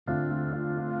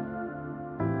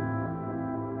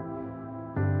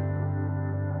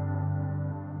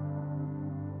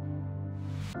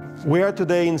We are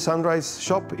today in Sunrise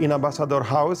shop in Ambassador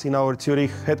House in our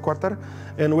Zurich headquarters,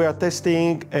 and we are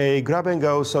testing a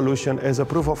grab-and-go solution as a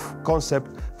proof of concept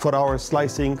for our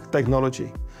slicing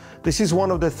technology. This is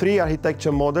one of the 3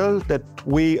 architecture models that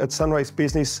we at Sunrise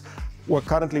Business were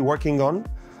currently working on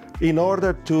in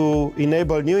order to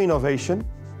enable new innovation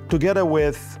together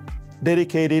with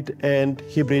dedicated and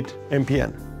hybrid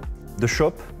MPN. The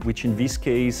shop, which in this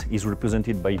case is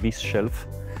represented by this shelf,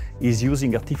 is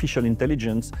using artificial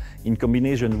intelligence in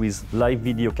combination with live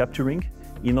video capturing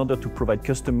in order to provide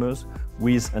customers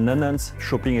with an enhanced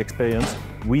shopping experience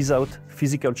without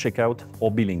physical checkout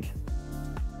or billing.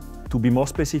 To be more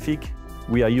specific,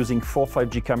 we are using 4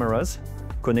 5G cameras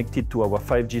connected to our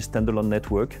 5G standalone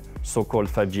network, so-called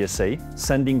 5GSA,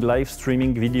 sending live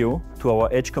streaming video to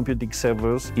our edge computing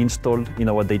servers installed in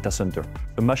our data center.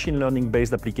 A machine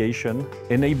learning-based application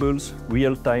enables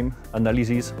real-time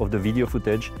analysis of the video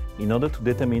footage in order to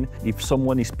determine if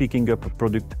someone is picking up a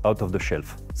product out of the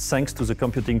shelf. Thanks to the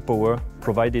computing power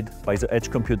provided by the edge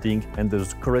computing and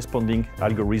the corresponding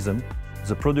algorithm,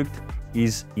 the product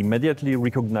is immediately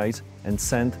recognized and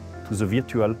sent to the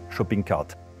virtual shopping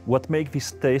cart. What makes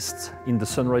these tests in the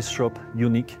Sunrise shop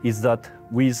unique is that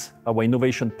with our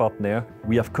innovation partner,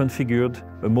 we have configured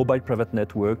a mobile private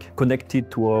network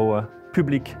connected to our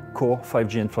public core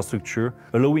 5G infrastructure,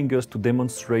 allowing us to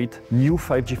demonstrate new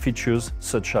 5G features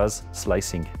such as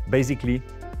slicing. Basically,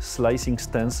 slicing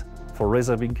stands for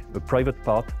reserving a private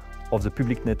part of the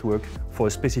public network for a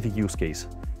specific use case.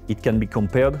 It can be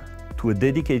compared to a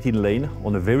dedicated lane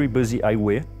on a very busy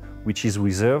highway, which is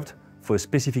reserved for a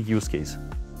specific use case.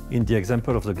 In the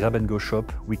example of the grab-and-go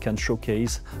shop, we can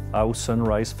showcase how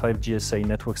Sunrise 5GSA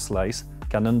network slice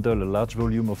can handle a large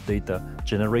volume of data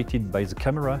generated by the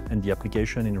camera and the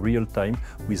application in real time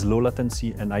with low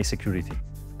latency and high security.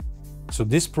 So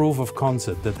this proof of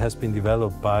concept that has been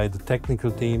developed by the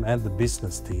technical team and the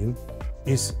business team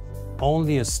is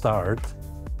only a start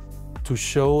to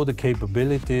show the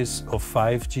capabilities of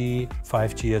 5G,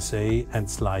 5GSA and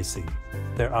slicing.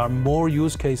 There are more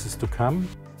use cases to come,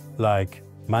 like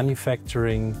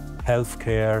manufacturing,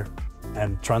 healthcare,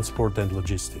 and transport and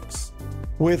logistics.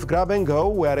 With grab-and-go,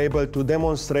 we are able to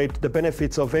demonstrate the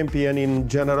benefits of MPN in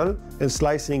general and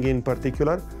slicing in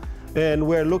particular. And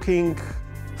we're looking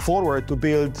forward to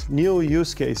build new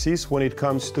use cases when it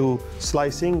comes to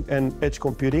slicing and edge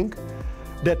computing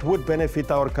that would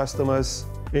benefit our customers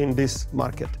in this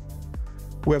market.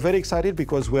 We're very excited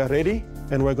because we are ready,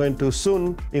 and we're going to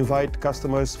soon invite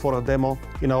customers for a demo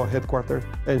in our headquarters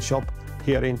and shop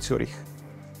here in Zurich.